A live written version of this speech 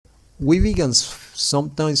We vegans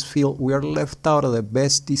sometimes feel we are left out of the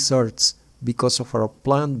best desserts because of our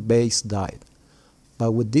plant-based diet.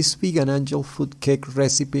 But with this vegan angel food cake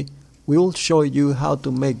recipe, we will show you how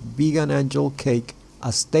to make vegan angel cake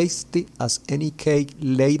as tasty as any cake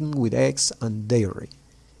laden with eggs and dairy.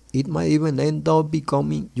 It might even end up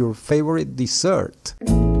becoming your favorite dessert.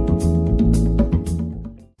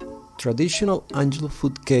 Traditional angel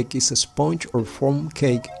food cake is a sponge or foam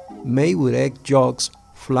cake made with egg yolks,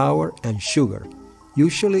 flour and sugar.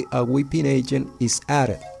 Usually a whipping agent is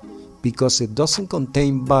added. Because it doesn't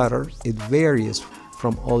contain butter, it varies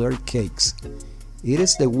from other cakes. It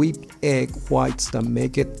is the whipped egg whites that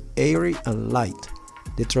make it airy and light.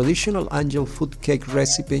 The traditional angel food cake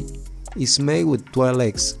recipe is made with 12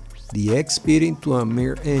 eggs, the eggs beaten to a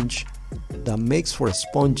mere inch that makes for a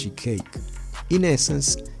spongy cake. In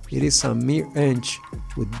essence, it is a mere inch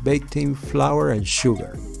with baked-in flour and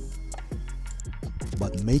sugar.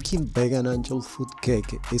 But making vegan angel food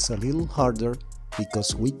cake is a little harder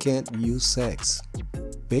because we can't use eggs.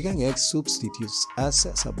 Vegan egg substitutes act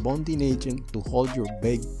as a bonding agent to hold your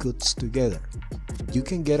baked goods together. You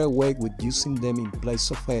can get away with using them in place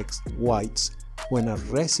of eggs whites when a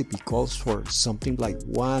recipe calls for something like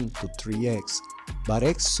 1 to 3 eggs, but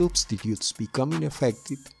egg substitutes become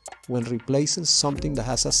ineffective when replacing something that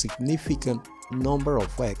has a significant number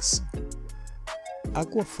of eggs.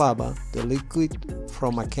 Aquafaba, the liquid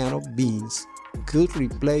from a can of beans, could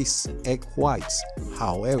replace egg whites.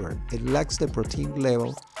 However, it lacks the protein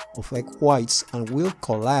level of egg whites and will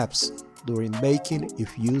collapse during baking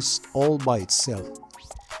if used all by itself.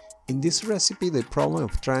 In this recipe, the problem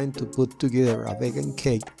of trying to put together a vegan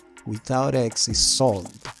cake without eggs is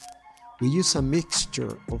solved. We use a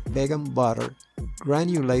mixture of vegan butter,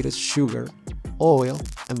 granulated sugar, oil,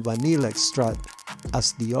 and vanilla extract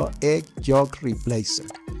as the egg yolk replacer.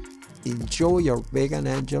 Enjoy your vegan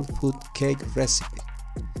angel food cake recipe.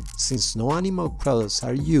 Since no animal products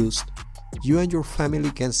are used, you and your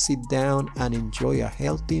family can sit down and enjoy a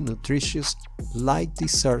healthy, nutritious, light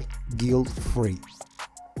dessert guilt-free.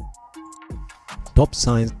 Top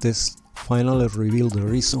scientists finally revealed the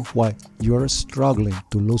reason why you are struggling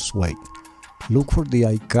to lose weight. Look for the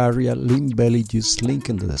Icaria Lean Belly Juice link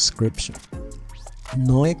in the description.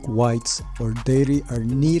 No egg whites or dairy are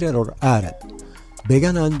needed or added.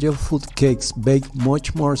 Vegan angel food cakes bake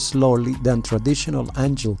much more slowly than traditional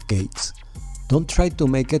angel cakes. Don't try to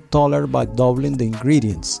make it taller by doubling the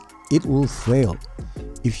ingredients. It will fail.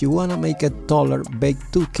 If you want to make it taller, bake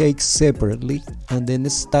 2 cakes separately and then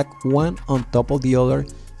stack one on top of the other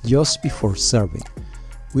just before serving.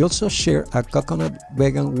 We also share a coconut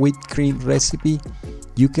vegan whipped cream recipe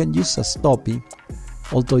you can use as topping,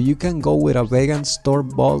 although you can go with a vegan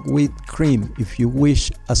store-bought whipped cream if you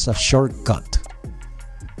wish as a shortcut.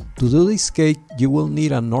 To do this cake, you will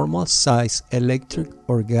need a normal size electric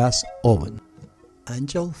or gas oven,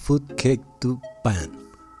 angel food cake tube pan,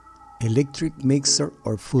 electric mixer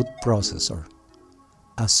or food processor,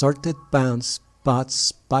 assorted pans, pots,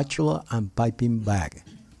 spatula and piping bag.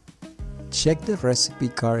 Check the recipe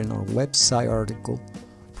card in our website article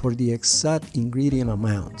for the exact ingredient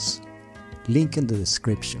amounts. Link in the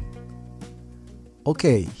description.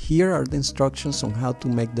 Okay, here are the instructions on how to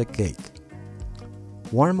make the cake.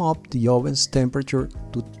 Warm up the oven's temperature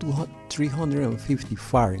to 350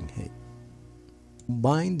 Fahrenheit.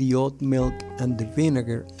 Combine the oat milk and the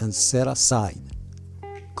vinegar and set aside.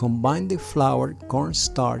 Combine the flour,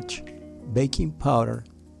 cornstarch, baking powder,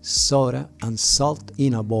 soda and salt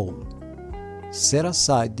in a bowl. Set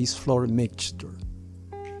aside this flour mixture.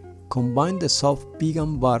 Combine the soft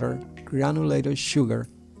vegan butter, granulated sugar,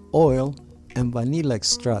 oil, and vanilla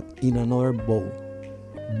extract in another bowl.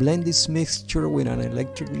 Blend this mixture with an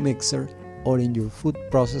electric mixer or in your food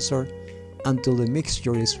processor until the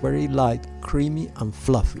mixture is very light, creamy, and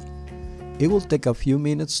fluffy. It will take a few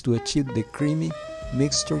minutes to achieve the creamy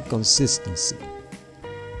mixture consistency.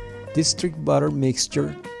 This thick butter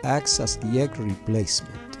mixture acts as the egg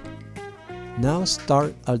replacement. Now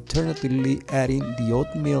start alternately adding the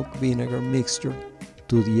oat milk vinegar mixture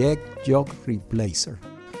to the egg yolk replacer.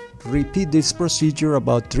 Repeat this procedure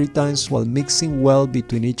about 3 times while mixing well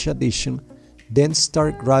between each addition, then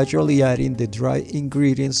start gradually adding the dry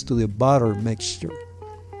ingredients to the butter mixture.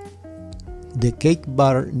 The cake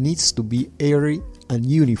batter needs to be airy and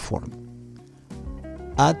uniform.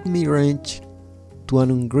 Add mid-range to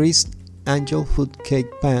an ungreased angel food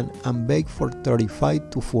cake pan and bake for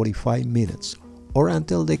 35 to 45 minutes or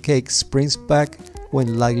until the cake springs back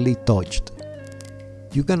when lightly touched.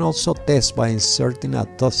 You can also test by inserting a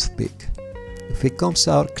toothpick. If it comes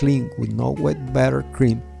out clean with no wet batter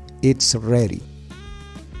cream, it's ready.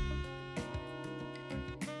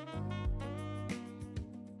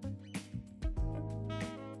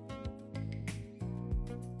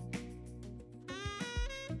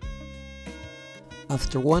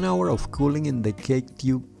 After 1 hour of cooling in the cake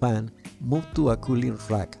tube pan, move to a cooling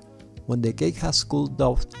rack. When the cake has cooled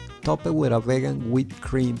off, top it with a vegan whipped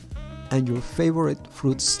cream and your favorite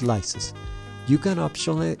fruit slices. You can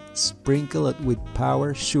optionally sprinkle it with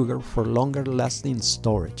powdered sugar for longer lasting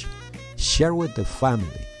storage. Share with the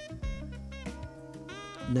family.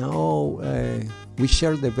 Now we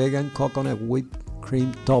share the vegan coconut whipped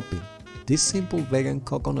cream topping. This simple vegan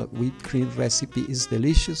coconut whipped cream recipe is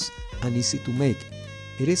delicious and easy to make.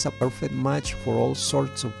 It is a perfect match for all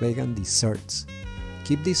sorts of vegan desserts.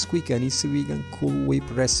 Keep this quick and easy vegan Cool Whip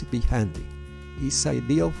recipe handy. It's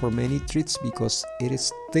ideal for many treats because it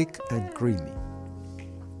is thick and creamy.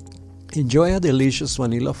 Enjoy a delicious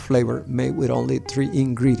vanilla flavor made with only 3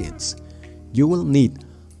 ingredients. You will need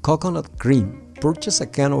coconut cream. Purchase a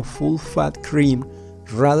can of full-fat cream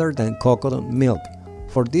rather than coconut milk.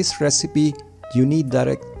 For this recipe, you need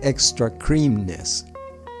that extra creaminess.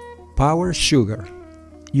 Powdered sugar.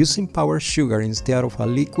 Using powdered sugar instead of a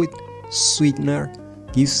liquid sweetener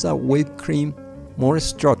gives a whipped cream more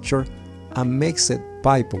structure and makes it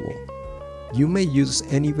pipable. You may use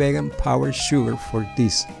any vegan powdered sugar for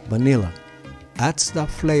this. Vanilla adds the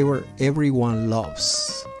flavor everyone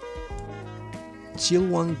loves. Chill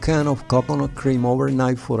 1 can of coconut cream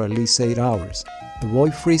overnight for at least 8 hours.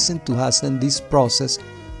 Avoid freezing to hasten this process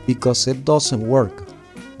because it doesn't work.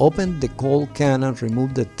 Open the cold can and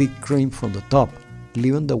remove the thick cream from the top,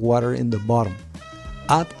 leaving the water in the bottom.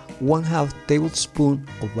 Add 1/2 tablespoon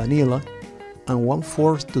of vanilla and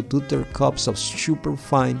 1/4 to 2/3 cups of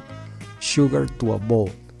superfine sugar to a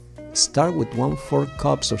bowl. Start with 1/4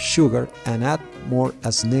 cups of sugar and add more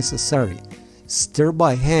as necessary. Stir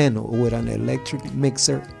by hand or with an electric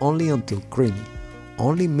mixer only until creamy.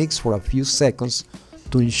 Only mix for a few seconds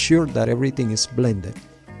to ensure that everything is blended.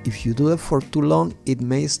 If you do it for too long, it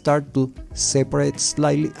may start to separate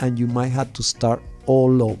slightly and you might have to start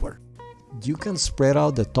all over. You can spread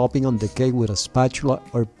out the topping on the cake with a spatula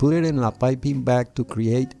or put it in a piping bag to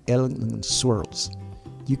create elegant swirls.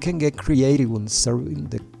 You can get creative when serving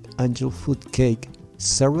the angel food cake.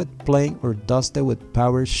 Serve it plain or dust it with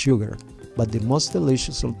powdered sugar, but the most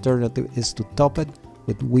delicious alternative is to top it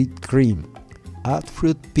with whipped cream. Add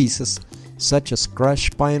fruit pieces such as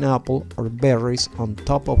crushed pineapple or berries on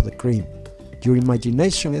top of the cream. Your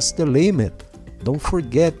imagination is the limit. Don't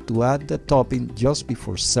forget to add the topping just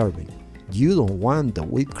before serving. You don't want the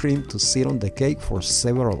whipped cream to sit on the cake for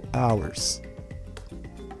several hours.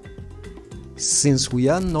 Since we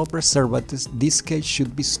add no preservatives, this cake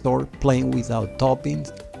should be stored plain without toppings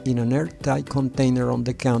in an airtight container on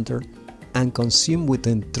the counter and consumed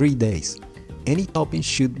within 3 days. Any topping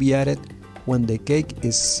should be added when the cake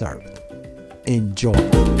is served. Enjoy!